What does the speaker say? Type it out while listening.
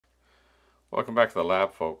Welcome back to the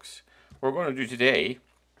lab, folks. What we're going to do today,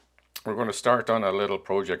 we're going to start on a little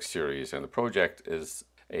project series, and the project is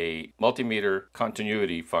a multimeter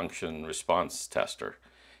continuity function response tester.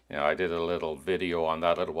 I did a little video on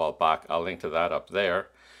that a little while back. I'll link to that up there,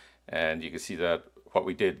 and you can see that what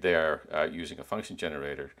we did there using a function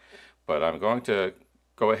generator. But I'm going to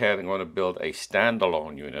go ahead and going to build a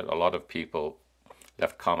standalone unit. A lot of people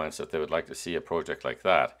left comments that they would like to see a project like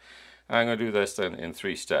that. I'm going to do this then in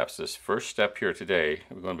 3 steps. This first step here today,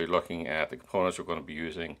 we're going to be looking at the components we're going to be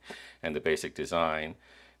using and the basic design.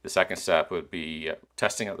 The second step would be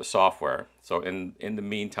testing out the software. So in the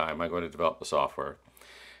meantime, I'm going to develop the software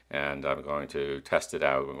and I'm going to test it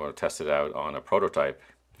out. We're going to test it out on a prototype.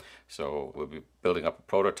 So we'll be building up a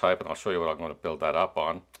prototype and I'll show you what I'm going to build that up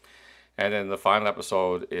on. And then the final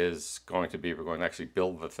episode is going to be, we're going to actually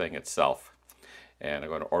build the thing itself. And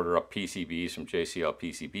I'm going to order up PCBs from JCL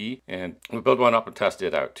PCB, and we'll build one up and test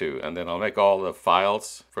it out too. And then I'll make all the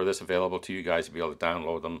files for this available to you guys to be able to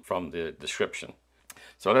download them from the description.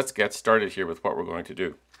 So let's get started here with what we're going to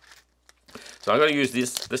do. So I'm going to use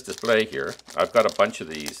this display here. I've got a bunch of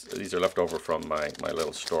these. These are left over from my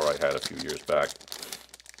little store I had a few years back.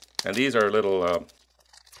 And these are little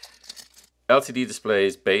LCD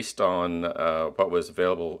displays based on what was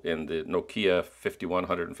available in the Nokia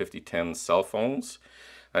 5100 and 5010 cell phones.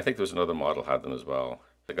 I think there was another model had them as well.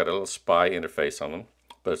 They got a little SPI interface on them,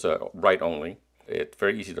 but it's a write only. It's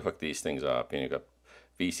very easy to hook these things up. You've got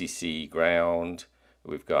VCC ground,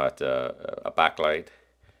 we've got a backlight,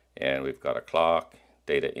 and we've got a clock,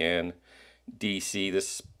 data in. DC,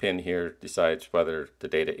 this pin here decides whether the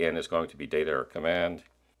data in is going to be data or command.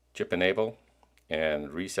 Chip enable and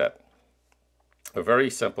reset. Very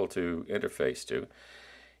simple to interface to,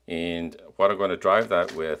 and what I'm going to drive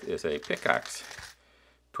that with is a pickaxe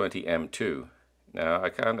 20M2. Now I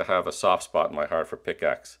kind of have a soft spot in my heart for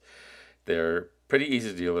pickaxe. They're pretty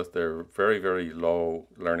easy to deal with. They're very low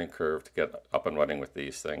learning curve to get up and running with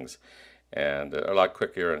these things, and a lot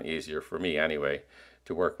quicker and easier for me anyway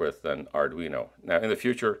to work with than Arduino. Now in the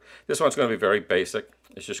future, this one's going to be very basic.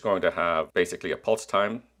 It's just going to have basically a pulse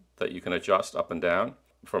time that you can adjust up and down.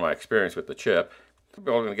 From my experience with the chip, we're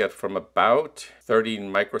going to get from about 30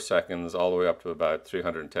 microseconds all the way up to about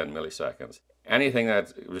 310 milliseconds. Anything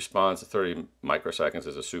that responds to 30 microseconds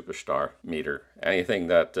is a superstar meter. Anything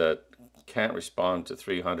that can't respond to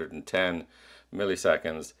 310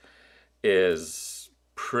 milliseconds is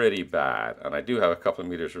pretty bad. And I do have a couple of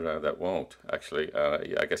meters around that won't, actually.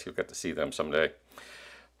 I guess you'll get to see them someday.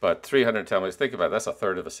 But 310 milliseconds, think about it, that's a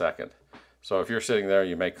third of a second. So if you're sitting there,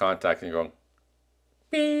 you make contact and you're going,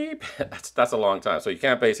 beep, that's a long time. So you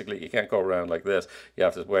can't go around like this. You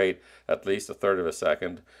have to wait at least a third of a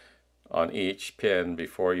second on each pin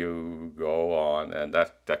before you go on, and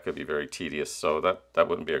that could be very tedious. So that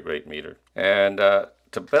wouldn't be a great meter. And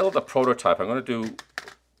to build a prototype, I'm going to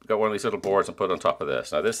got one of these little boards and put it on top of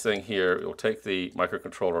this. Now this thing here, it will take the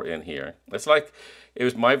microcontroller in here. It's like, it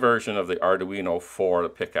was my version of the Arduino for the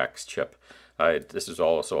pickaxe chip. This is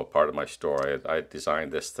also a part of my story. I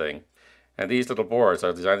designed this thing. And these little boards,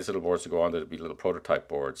 I've designed these little boards to go on to be little prototype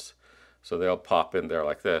boards. So they'll pop in there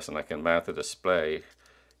like this, and I can mount the display,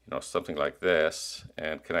 something like this,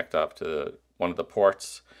 and connect up to one of the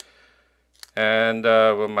ports. And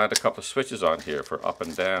we'll mount a couple of switches on here for up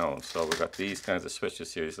and down. So we've got these kinds of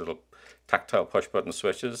switches here, these little tactile push button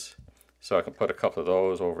switches. So I can put a couple of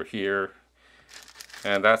those over here.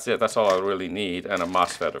 And that's it, that's all I really need. And a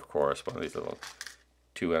MOSFET, of course, one of these little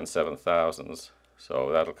 2N7000s.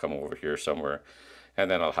 So that'll come over here somewhere.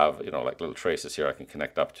 And then I'll have, like little traces here I can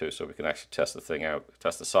connect up to so we can actually test the thing out,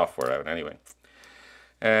 test the software out anyway.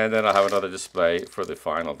 And then I'll have another display for the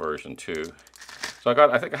final version too. So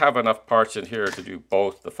I think I have enough parts in here to do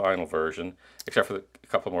both the final version, except for a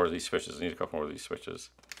couple more of these switches. I need a couple more of these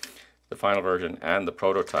switches. The final version and the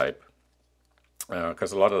prototype.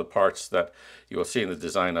 Because a lot of the parts that you will see in the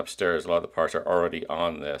design upstairs, a lot of the parts are already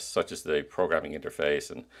on this, such as the programming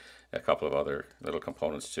interface and a couple of other little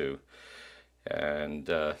components too. And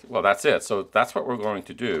well, that's it. So that's what we're going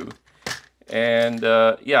to do. And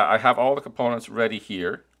yeah, I have all the components ready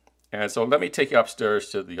here. And so let me take you upstairs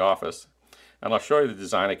to the office and I'll show you the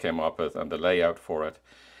design I came up with and the layout for it.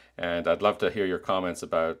 And I'd love to hear your comments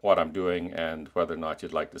about what I'm doing and whether or not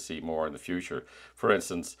you'd like to see more in the future. For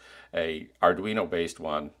instance, a Arduino based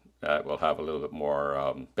one will have a little bit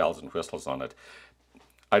more bells and whistles on it.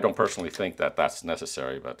 I don't personally think that that's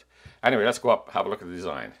necessary, but anyway, let's go up, have a look at the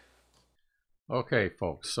design. Okay,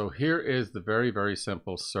 folks, so here is the very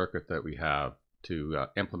simple circuit that we have to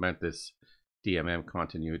implement this DMM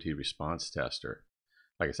continuity response tester.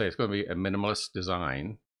 Like I say, it's going to be a minimalist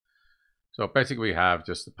design. So basically we have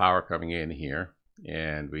just the power coming in here,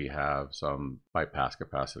 and we have some bypass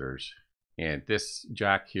capacitors. And this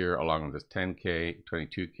jack here, along with this 10K,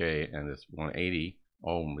 22K, and this 180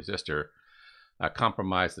 ohm resistor,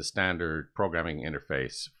 compromise the standard programming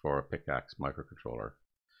interface for a pickaxe microcontroller.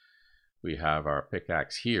 We have our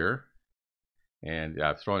pickaxe here, and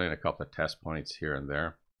I've thrown in a couple of test points here and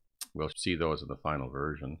there. We'll see those in the final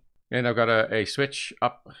version. And I've got a switch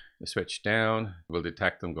up, a switch down. We'll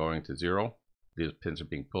detect them going to 0. These pins are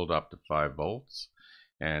being pulled up to 5 volts.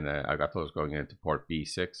 And I've got those going into port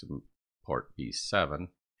B6 and port B7.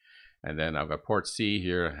 And then I've got port C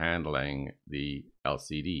here handling the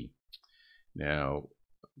LCD. Now,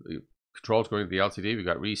 the controls going to the LCD, we've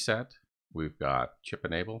got reset, we've got chip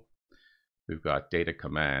enable, we've got data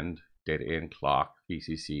command, data in, clock,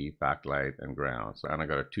 VCC, backlight, and ground. So, and I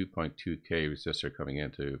got a 2.2K resistor coming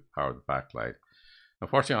in to power the backlight.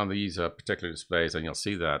 Unfortunately, on these particular displays, and you'll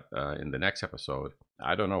see that in the next episode,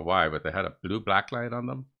 I don't know why, but they had a blue backlight on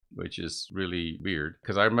them, which is really weird.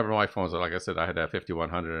 Because I remember my phones, like I said, I had a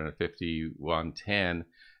 5100 and a 5110,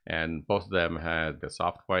 and both of them had a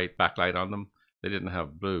soft white backlight on them. They didn't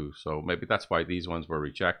have blue, so maybe that's why these ones were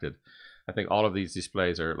rejected. I think all of these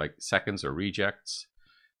displays are like seconds or rejects.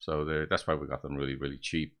 So that's why we got them really, really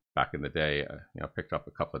cheap back in the day. Picked up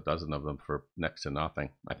a couple of dozen of them for next to nothing.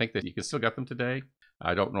 I think that you can still get them today.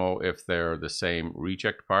 I don't know if they're the same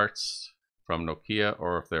reject parts from Nokia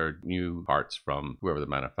or if they're new parts from whoever the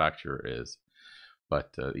manufacturer is.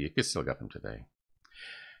 But you can still get them today.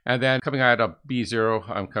 And then coming out of B0,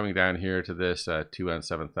 I'm coming down here to this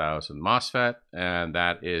 2N7000 MOSFET, and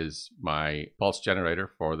that is my pulse generator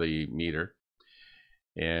for the meter.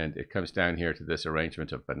 And it comes down here to this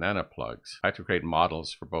arrangement of banana plugs. I had to create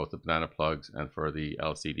models for both the banana plugs and for the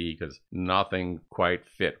LCD because nothing quite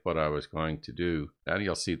fit what I was going to do. And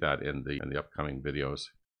you'll see that in the upcoming videos.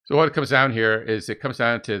 So what it comes down here is it comes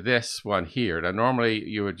down to this one here. Now normally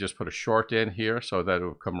you would just put a short in here so that it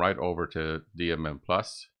would come right over to DMM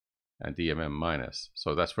plus and DMM minus.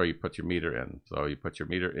 So that's where you put your meter in. So you put your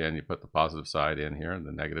meter in, you put the positive side in here and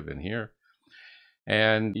the negative in here.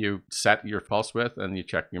 And you set your pulse width and you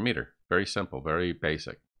check your meter. Very simple, very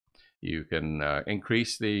basic. You can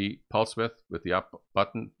increase the pulse width with the up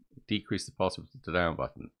button, decrease the pulse width with the down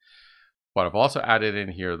button. What I've also added in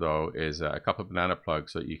here though is a couple of banana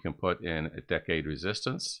plugs that you can put in a decade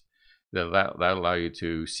resistance. That'll allow you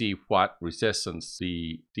to see what resistance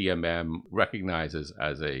the DMM recognizes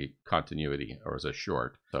as a continuity or as a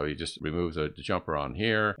short. So you just remove the jumper on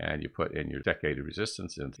here and you put in your decade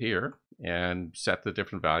resistance in here and set the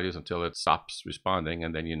different values until it stops responding,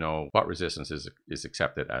 and then you know what resistance is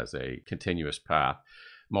accepted as a continuous path.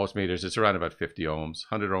 Most meters, it's around about 50 ohms,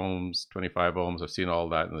 100 ohms, 25 ohms. I've seen all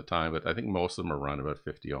that in the time, but I think most of them are around about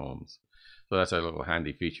 50 ohms. So that's a little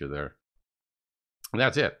handy feature there. And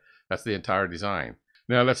that's it. That's the entire design.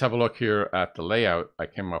 Now let's have a look here at the layout I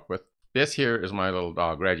came up with. This here is my little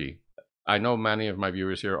dog, Reggie. I know many of my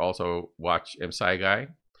viewers here also watch IMSci Guy,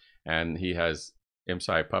 and he has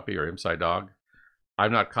IMSci Puppy or IMSci Dog.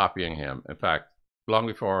 I'm not copying him. In fact, long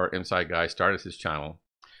before IMSci Guy started his channel,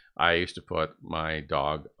 I used to put my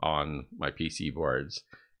dog on my PC boards,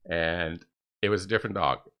 and it was a different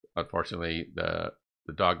dog. Unfortunately, the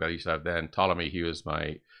dog that I used to have then, Ptolemy, he was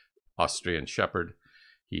my Austrian Shepherd.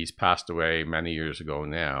 He's passed away many years ago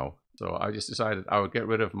now. So I just decided I would get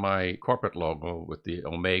rid of my corporate logo with the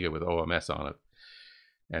Omega with OMS on it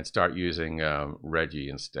and start using Reggie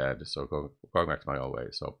instead. So going back to my old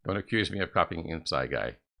ways. So don't accuse me of copying IMSci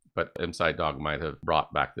Guy, but IMSci Dog might have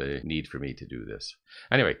brought back the need for me to do this.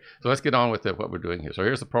 Anyway, so let's get on with what we're doing here. So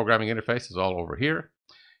here's the programming interface. It's all over here.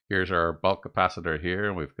 Here's our bulk capacitor here,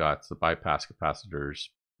 and we've got the bypass capacitors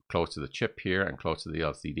close to the chip here and close to the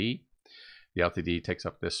LCD. The LCD takes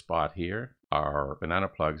up this spot here. Our banana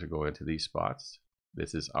plugs are going into these spots.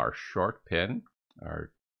 This is our short pin,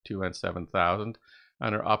 our 2N7000,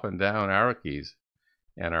 and our up and down arrow keys,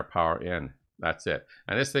 and our power in. That's it.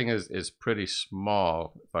 And this thing is pretty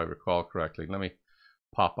small, if I recall correctly. Let me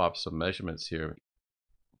pop up some measurements here.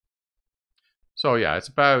 So yeah, it's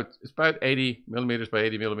about 80 millimeters by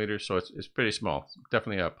 80 millimeters, so it's pretty small. It's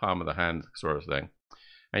definitely a palm of the hand sort of thing.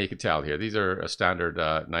 And you can tell here, these are a standard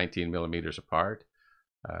 19 millimeters apart.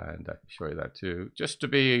 And I can show you that too. Just to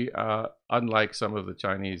be unlike some of the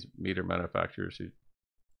Chinese meter manufacturers who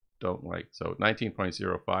don't like. So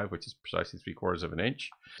 19.05, which is precisely 3/4 of an inch.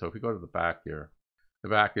 So if we go to the back here, the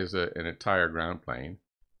back is an entire ground plane.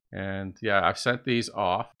 And yeah, I've sent these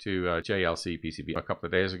off to JLC PCB a couple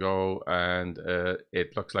of days ago, and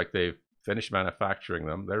it looks like they've finished manufacturing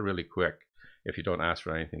them. They're really quick if you don't ask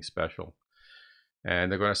for anything special.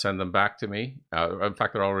 and they're going to send them back to me. In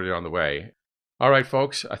fact, they're already on the way. All right,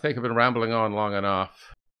 folks, I think I've been rambling on long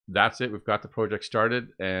enough. That's it. We've got the project started,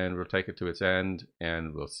 and we'll take it to its end,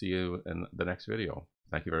 and we'll see you in the next video.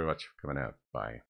 Thank you very much for coming out. Bye.